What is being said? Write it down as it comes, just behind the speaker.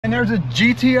and there's a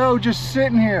GTO just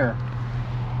sitting here.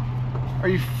 Are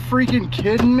you freaking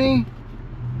kidding me?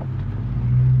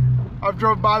 I've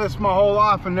drove by this my whole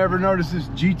life and never noticed this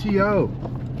GTO.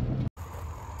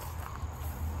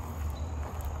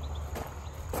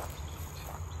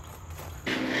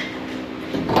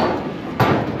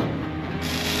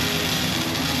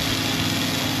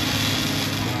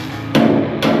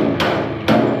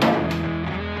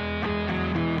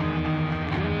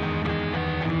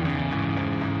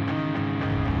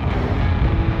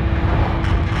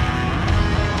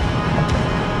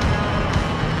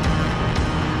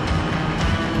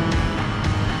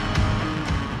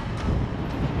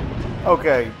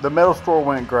 Okay, the metal store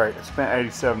went great. I spent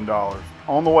 $87.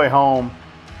 On the way home,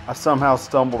 I somehow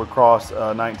stumbled across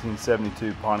a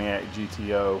 1972 Pontiac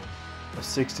GTO, a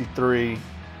 63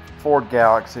 Ford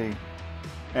Galaxie,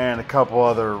 and a couple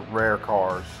other rare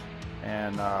cars.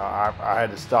 And I had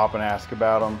to stop and ask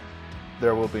about them.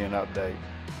 There will be an update.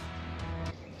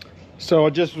 So I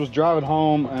just was driving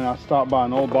home and I stopped by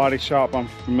an old body shop I'm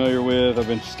familiar with. I've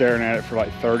been staring at it for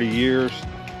like 30 years.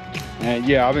 And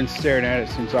yeah, I've been staring at it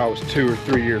since I was 2 or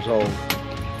 3 years old.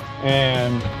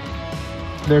 And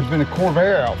there's been a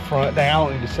Corvair out front. I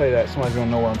don't need to say that, somebody's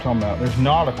gonna know what I'm talking about. There's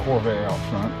not a Corvair out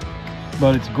front,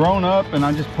 but it's grown up, and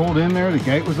I just pulled in there, the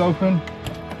gate was open.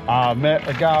 I met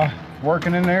a guy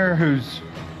working in there who's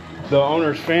the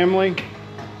owner's family,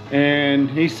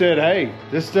 and he said, hey,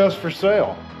 this stuff's for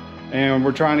sale, and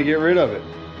we're trying to get rid of it.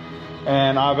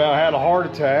 And I about had a heart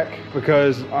attack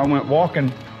because I went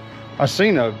walking, I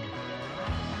seen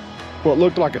what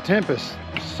looked like a Tempest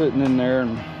sitting in there,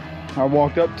 and I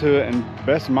walked up to it, and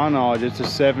best of my knowledge, it's a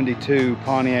 72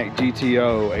 Pontiac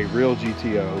GTO, a real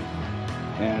GTO.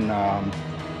 And I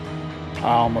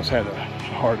almost had a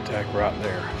heart attack right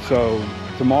there. So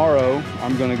tomorrow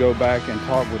I'm gonna go back and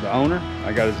talk with the owner.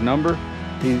 I got his number.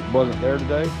 He wasn't there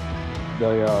today,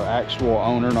 the actual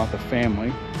owner, not the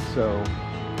family. So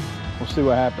we'll see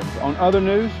what happens. On other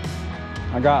news,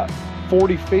 I got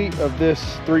 40 feet of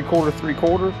this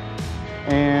 3/4,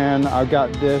 and I've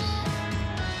got this,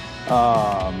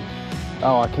 oh,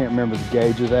 I can't remember the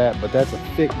gauge of that, but that's a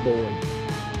thick boy.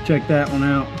 Check that one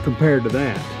out compared to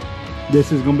that.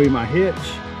 This is gonna be my hitch.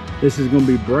 This is gonna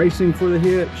be bracing for the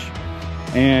hitch.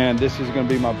 And this is gonna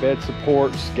be my bed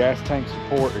supports, gas tank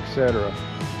support, etc.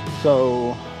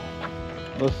 So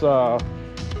let's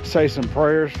say some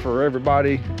prayers for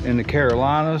everybody in the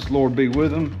Carolinas. Lord be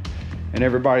with them and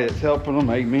everybody that's helping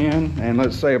them, amen. And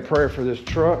let's say a prayer for this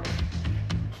truck.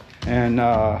 And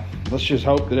let's just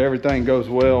hope that everything goes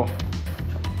well.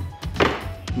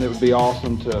 And it would be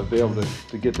awesome to be able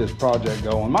to get this project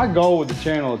going. My goal with the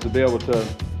channel is to be able to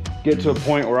get to a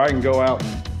point where I can go out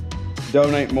and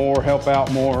donate more, help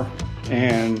out more,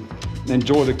 and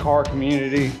enjoy the car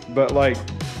community. But like,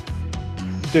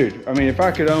 dude, I mean, if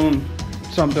I could own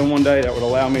something one day that would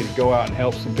allow me to go out and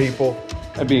help some people,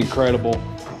 that'd be incredible.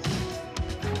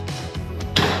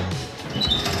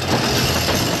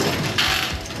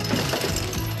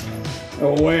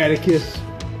 Oh, Atticus.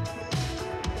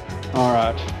 All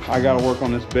right, I gotta work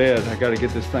on this bed. I gotta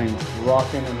get this thing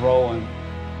rocking and rolling.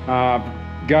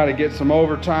 Gotta get some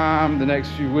overtime the next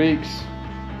few weeks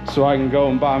so I can go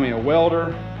and buy me a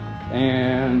welder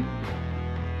and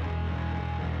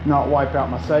not wipe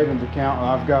out my savings account.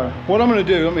 What I'm gonna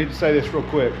do, let me just say this real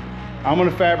quick. I'm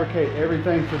gonna fabricate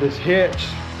everything for this hitch,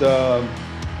 the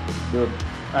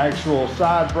actual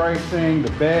side bracing,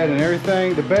 the bed and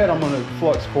everything. The bed I'm gonna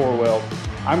flux core weld.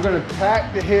 I'm gonna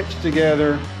tack the hitch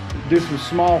together, do some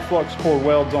small flux core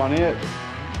welds on it,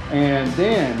 and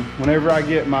then whenever I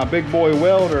get my big boy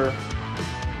welder,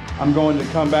 I'm going to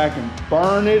come back and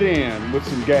burn it in with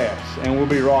some gas, and we'll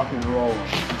be rocking and rolling.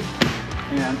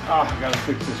 And I gotta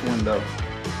fix this window.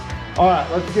 All right,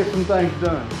 let's get some things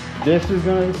done. This is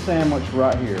gonna be the sandwich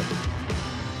right here.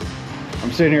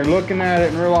 I'm sitting here looking at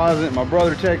it and realizing it. My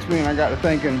brother texted me and I got to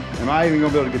thinking, am I even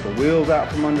gonna be able to get the wheels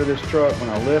out from under this truck when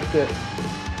I lift it?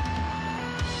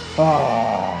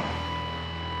 Oh.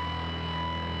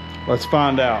 Let's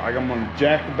find out. I'm gonna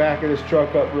jack the back of this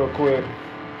truck up real quick,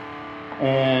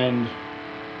 and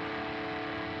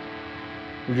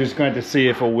we're just going to see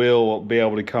if a wheel will be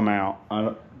able to come out.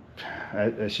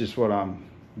 That's just what I'm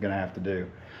gonna have to do.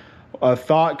 A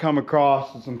thought come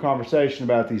across in some conversation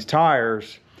about these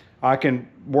tires. I can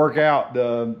work out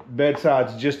the bed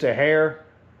sides just a hair,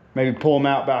 maybe pull them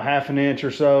out about ½ an inch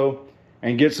or so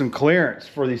and get some clearance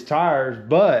for these tires.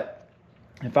 But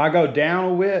if I go down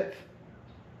a width,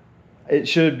 it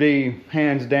should be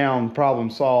hands down problem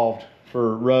solved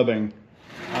for rubbing.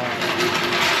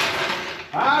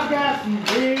 I've got some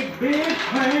big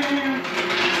plans.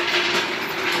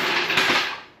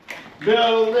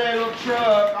 Build a little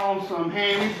truck on some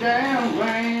hand-me-down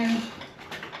land.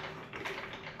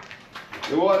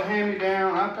 It wasn't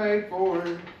hand-me-down, I paid for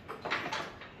it.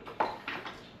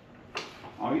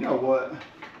 Oh, you know what?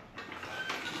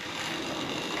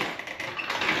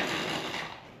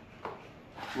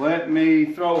 Let me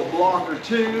throw a block or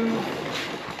two.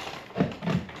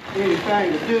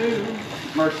 Anything to do.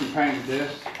 Mercy painted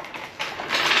this.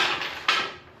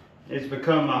 It's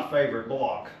become my favorite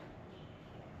block.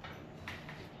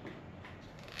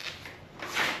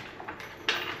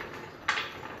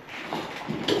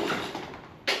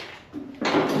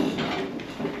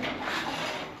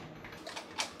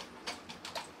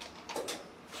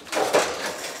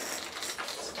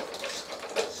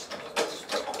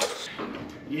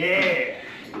 Yeah.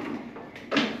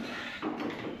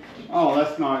 Oh,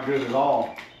 that's not good at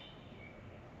all.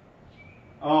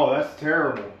 Oh, that's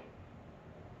terrible.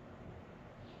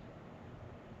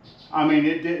 I mean,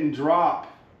 it didn't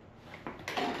drop.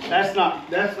 That's not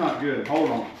good. Hold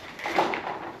on.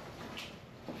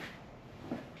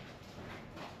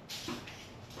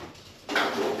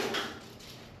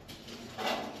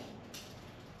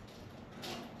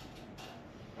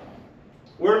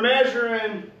 We're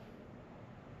measuring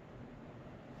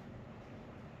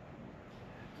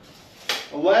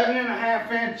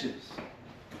 11.5 inches.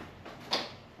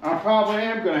 I probably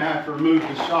am going to have to remove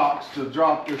the shocks to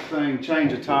drop this thing,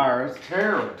 change a tire. It's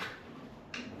terrible.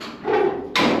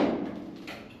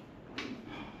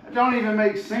 It don't even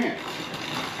make sense.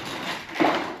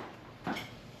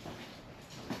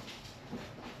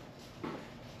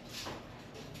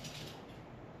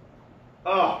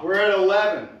 Oh, we're at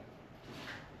 11.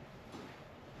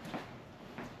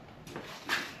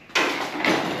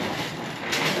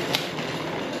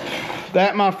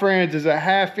 That, my friends, is a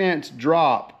 1/2 inch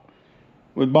drop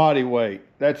with body weight.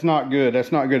 That's not good.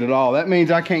 That's not good at all. That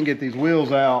means I can't get these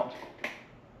wheels out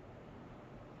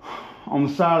on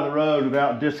the side of the road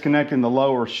without disconnecting the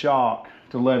lower shock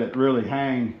to let it really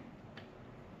hang.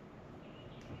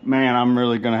 Man, I'm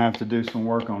really gonna have to do some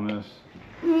work on this.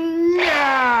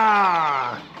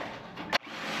 Yeah!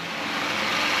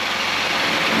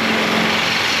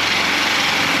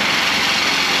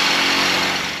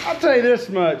 I'll tell you this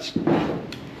much.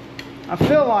 I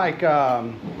feel like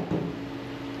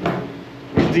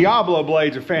Diablo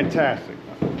blades are fantastic.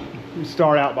 Let me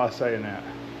start out by saying that.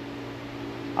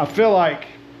 I feel like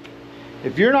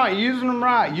if you're not using them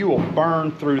right, you will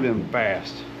burn through them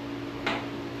fast.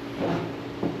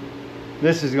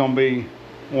 This is gonna be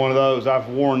one of those. I've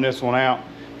worn this one out.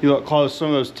 You look close, some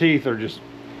of those teeth are just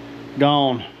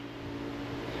gone.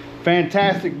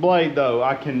 Fantastic blade though.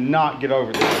 I cannot get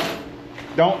over this.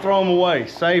 Don't throw them away,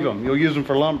 save them. You'll use them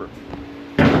for lumber.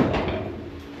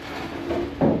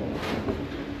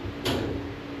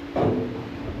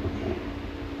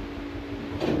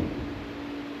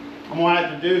 I'm gonna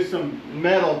have to do some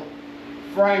metal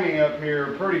framing up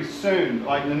here pretty soon,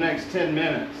 like in the next 10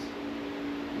 minutes.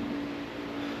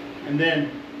 And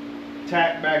then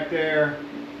tack back there.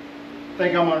 I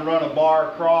think I'm gonna run a bar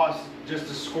across just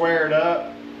to square it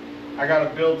up. I gotta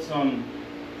build some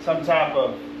type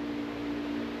of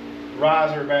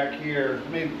riser back here.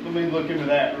 Let me look into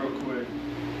that real quick.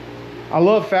 I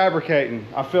love fabricating.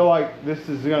 I feel like this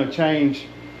is gonna change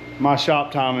my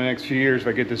shop time in the next few years if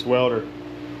I get this welder.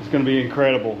 It's gonna be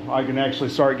incredible. I can actually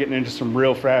start getting into some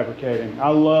real fabricating. I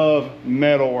love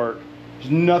metal work. There's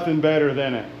nothing better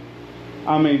than it.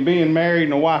 I mean, being married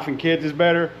and a wife and kids is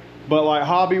better, but like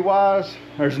hobby wise,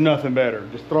 there's nothing better.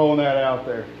 Just throwing that out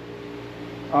there.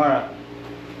 All right.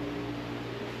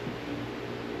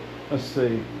 Let's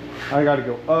see. I gotta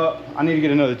go up. I need to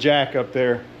get another jack up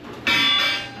there.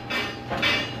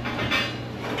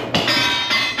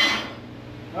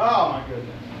 Oh my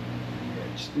goodness.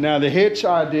 Now the hitch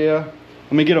idea,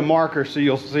 let me get a marker so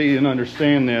you'll see and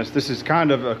understand this. This is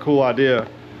kind of a cool idea.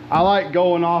 I like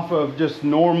going off of just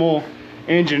normal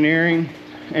engineering,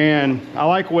 and I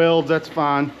like welds, that's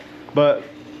fine. But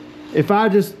if I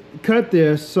just cut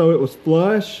this so it was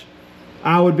flush,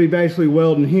 I would be basically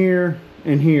welding here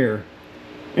and here.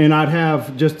 And I'd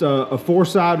have just a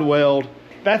four-side weld.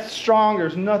 That's strong,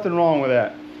 there's nothing wrong with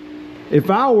that. If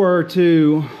I were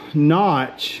to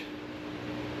notch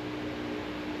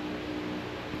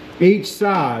each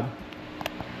side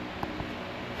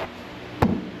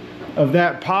of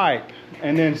that pipe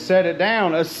and then set it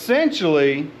down,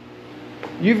 essentially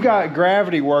you've got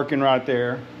gravity working right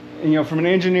there. And, you know, from an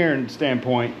engineering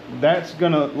standpoint, that's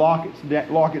gonna lock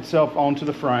itself onto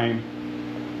the frame.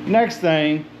 Next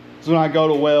thing is when I go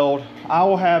to weld, I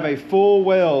will have a full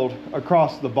weld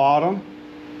across the bottom,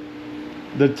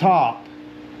 the top,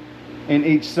 and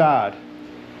each side.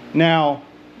 Now,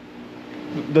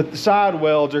 the side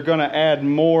welds are gonna add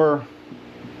more,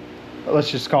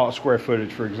 let's just call it square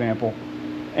footage, for example.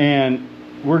 And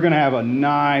we're gonna have a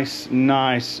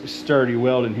nice sturdy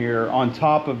weld in here on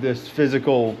top of this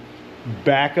physical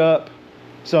backup.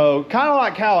 So kind of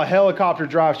like how a helicopter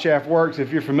drive shaft works,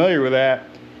 if you're familiar with that,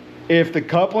 if the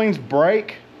couplings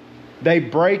break, they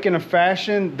break in a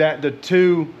fashion that the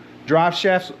two drive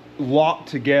shafts lock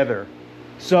together.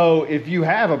 So if you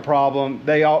have a problem,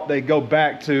 they go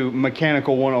back to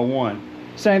mechanical 101.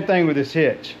 Same thing with this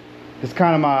hitch. It's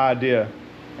kind of my idea.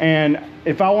 And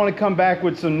if I want to come back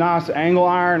with some nice angle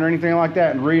iron or anything like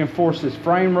that and reinforce this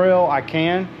frame rail, I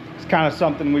can. It's kind of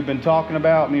something we've been talking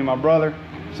about, me and my brother.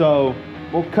 So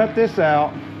we'll cut this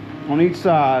out on each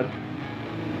side,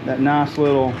 that nice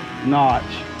little notch.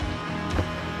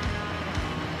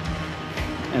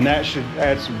 And that should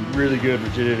add some really good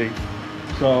rigidity.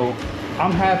 So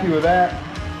I'm happy with that.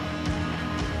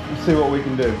 Let's see what we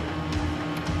can do.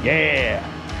 Yeah.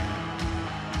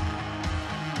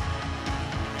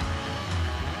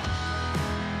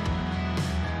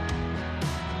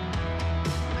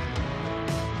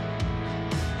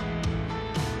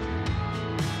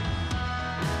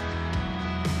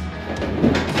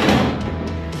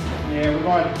 Yeah, we're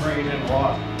going to have to bring it in a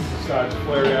lot. This side's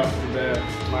flared out pretty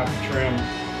bad. Might be trimmed.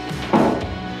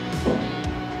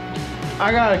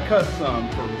 I gotta cut some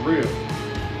for real.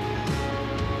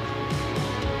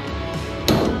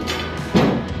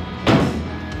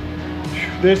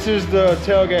 This is the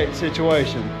tailgate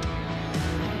situation.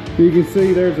 You can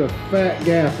see there's a fat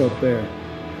gap up there.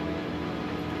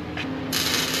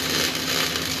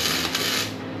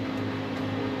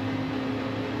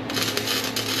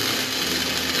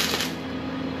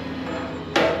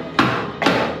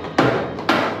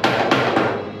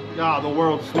 The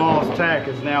world's smallest tack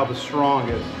is now the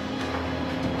strongest.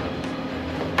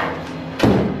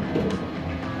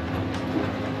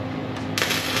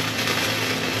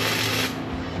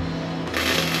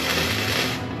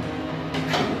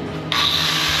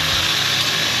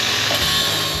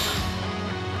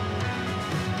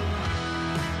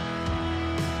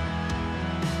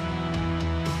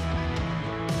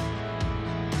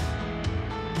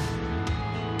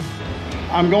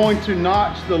 I'm going to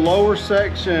notch the lower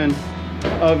section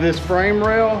of this frame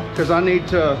rail because I need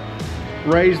to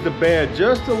raise the bed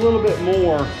just a little bit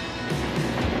more,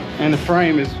 and the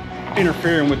frame is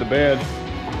interfering with the bed.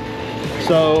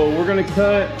 So we're gonna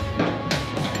cut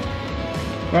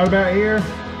right about here,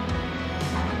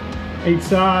 each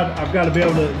side. I've got to be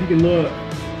able to, if you can look,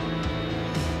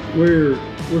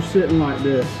 we're sitting like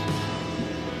this.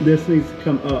 This needs to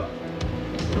come up.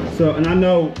 So, and I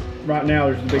know right now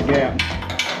there's a big gap,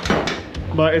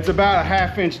 but it's about a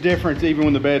 ½ inch difference even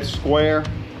when the bed's square.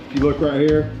 If you look right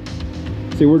here,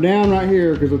 see we're down right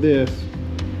here because of this.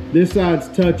 This side's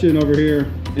touching over here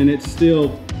and it's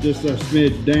still just a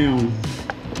smidge down.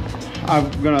 I'm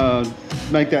gonna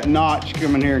make that notch,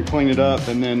 come in here and clean it up,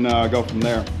 and then go from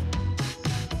there.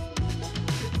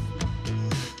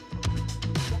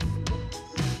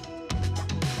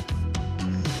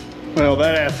 Well,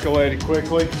 that escalated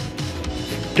quickly.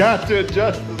 Got to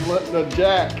adjust the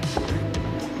jack.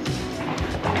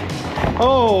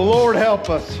 Oh, Lord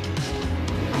help us.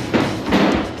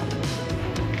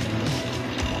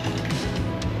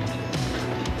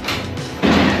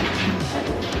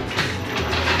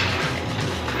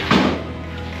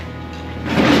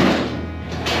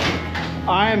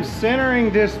 I am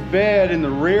centering this bed in the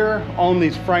rear on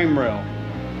these frame rail,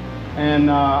 and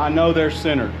I know they're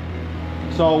centered.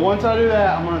 So once I do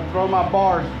that, I'm gonna throw my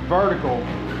bars vertical,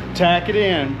 tack it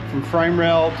in from frame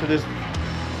rail to this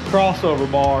crossover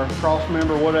bar, cross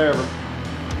member, whatever,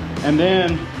 and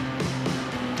then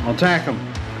I'll tack them.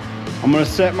 I'm gonna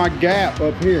set my gap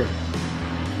up here.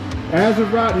 As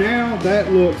of right now, that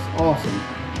looks awesome.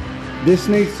 This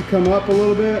needs to come up a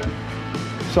little bit,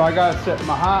 so I gotta set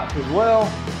my height as well,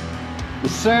 the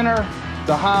center,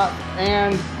 the height,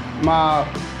 and my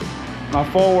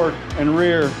forward and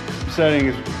rear setting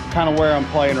is kind of where I'm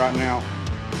playing right now.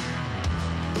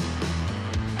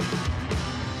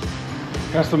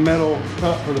 Got some metal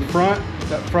cut for the front.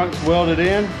 That front's welded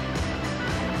in.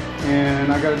 And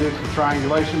I gotta do some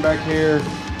triangulation back here.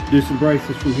 Do some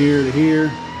braces from here to here,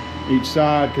 each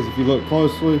side, because if you look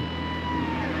closely,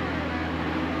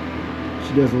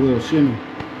 she does a little shimmy.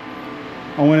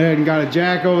 I went ahead and got a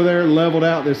jack over there, leveled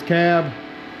out this cab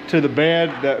to the bed,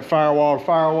 that firewall to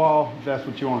firewall, if that's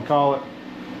what you want to call it.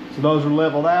 So those are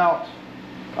leveled out.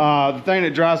 The thing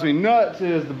that drives me nuts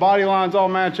is the body lines all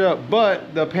match up,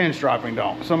 but the pinstriping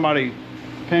don't. Somebody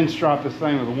pinstriped this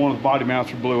thing with one of the body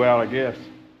mounts blew out, I guess.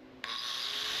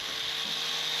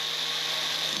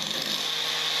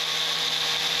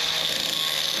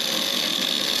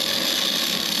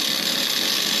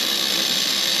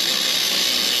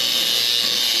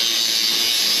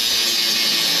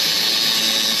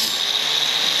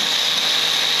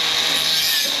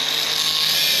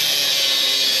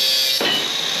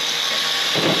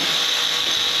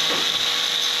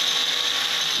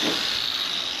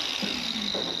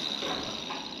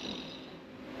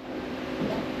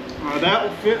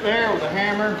 fit there with a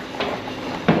hammer?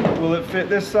 Will it fit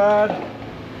this side?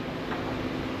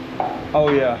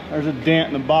 Oh yeah, there's a dent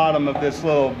in the bottom of this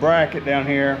little bracket down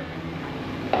here.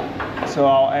 So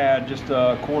I'll add just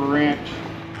a 1/4 inch.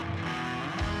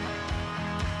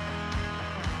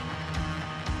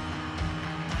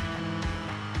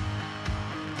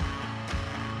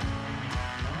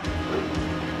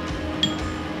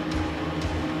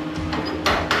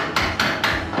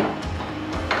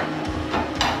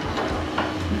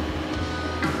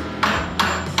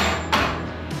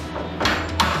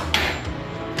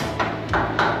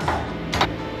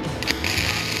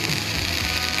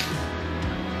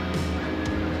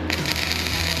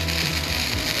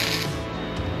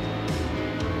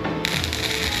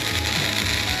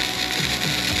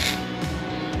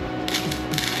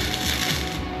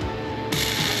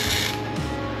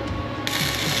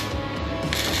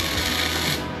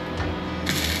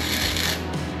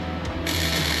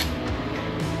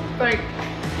 I think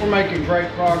we're making great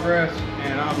progress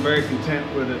and I'm very content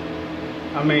with it.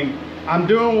 I mean, I'm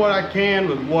doing what I can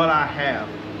with what I have.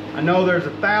 I know there's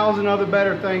 1,000 other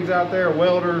better things out there,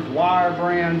 welders, wire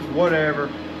brands, whatever,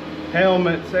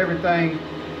 helmets, everything,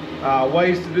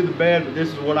 ways to do the bed, but this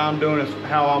is what I'm doing, is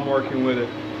how I'm working with it.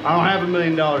 I don't have $1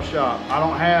 million shop. I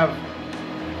don't have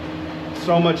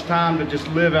so much time to just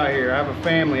live out here. I have a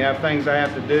family, I have things I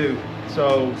have to do.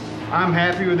 So I'm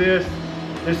happy with this.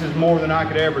 This is more than I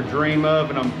could ever dream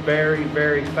of, and I'm very,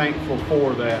 very thankful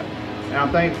for that. And I'm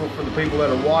thankful for the people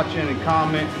that are watching and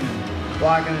commenting and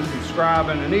liking and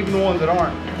subscribing, and even the ones that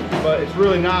aren't. But it's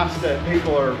really nice that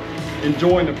people are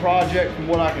enjoying the project from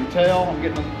what I can tell. I'm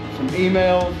getting some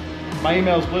emails. My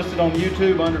email's listed on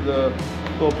YouTube under the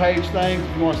little page thing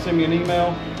if you want to send me an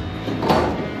email.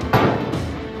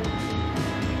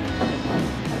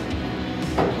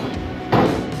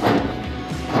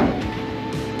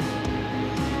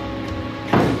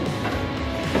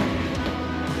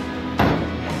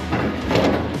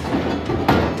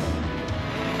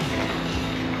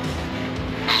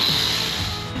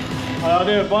 I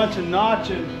did a bunch of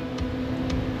notching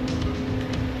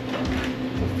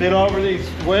to fit over these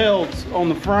welds on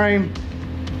the frame.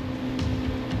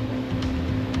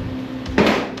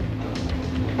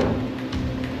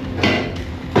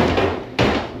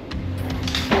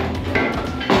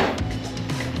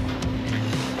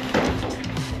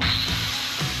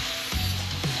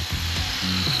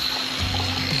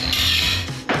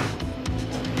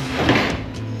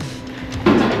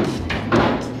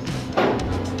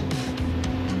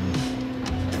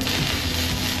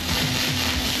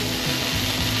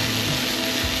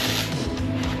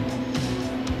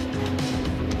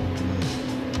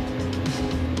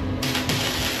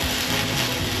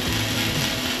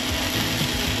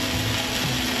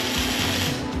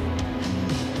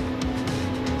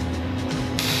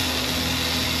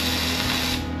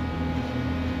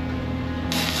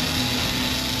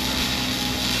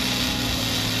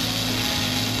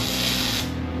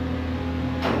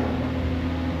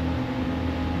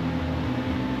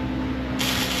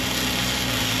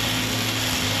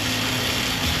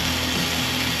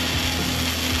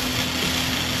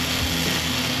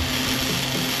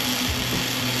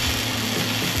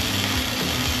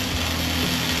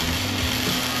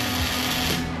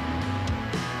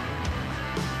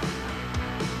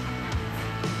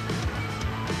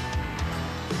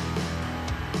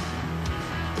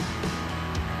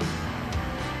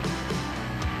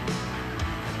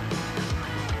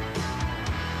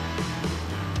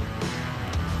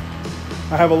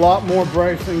 I have a lot more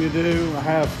bracing to do. I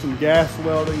have some gas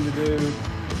welding to do.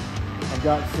 I've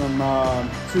got some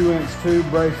 2-inch tube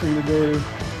bracing to do.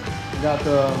 I've got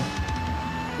the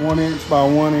 1 inch by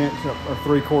 1 inch or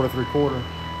 3/4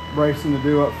 bracing to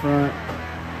do up front.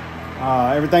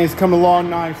 Everything's coming along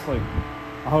nicely.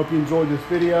 I hope you enjoyed this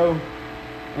video.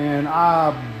 And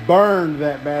I burned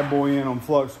that bad boy in on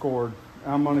flux cord.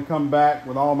 I'm gonna come back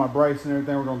with all my bracing and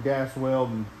everything. We're gonna gas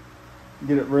weld and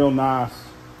get it real nice.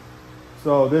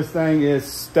 So this thing is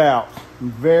stout. I'm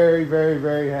very, very,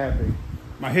 very happy.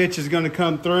 My hitch is gonna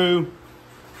come through.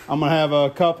 I'm gonna have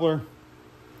a coupler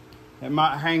that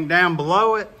might hang down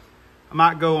below it. I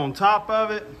might go on top of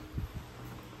it.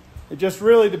 It just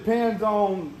really depends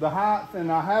on the height,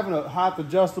 and I have a height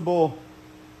adjustable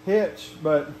hitch,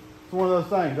 but it's one of those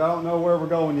things. I don't know where we're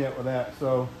going yet with that.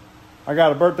 So I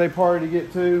got a birthday party to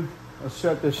get to. Let's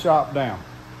shut this shop down.